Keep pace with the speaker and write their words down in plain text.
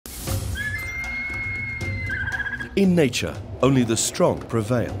In nature, only the strong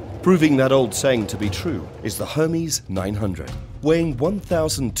prevail. Proving that old saying to be true is the Hermes 900. Weighing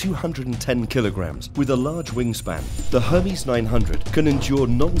 1,210 kilograms with a large wingspan, the Hermes 900 can endure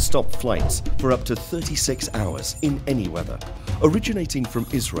non-stop flights for up to 36 hours in any weather. Originating from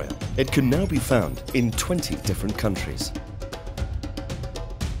Israel, it can now be found in 20 different countries.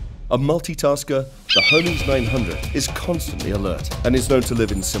 A multitasker, the Hermes 900 is constantly alert and is known to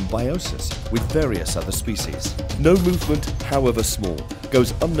live in symbiosis with various other species. No movement, however small,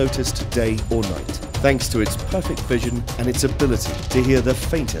 goes unnoticed day or night, thanks to its perfect vision and its ability to hear the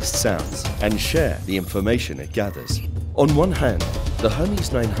faintest sounds and share the information it gathers. On one hand, the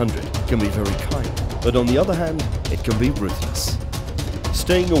Hermes 900 can be very kind, but on the other hand, it can be ruthless,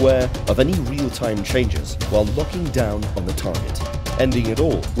 staying aware of any real-time changes while locking down on the target, ending it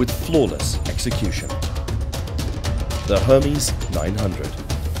all with flawless execution. The Hermes 900.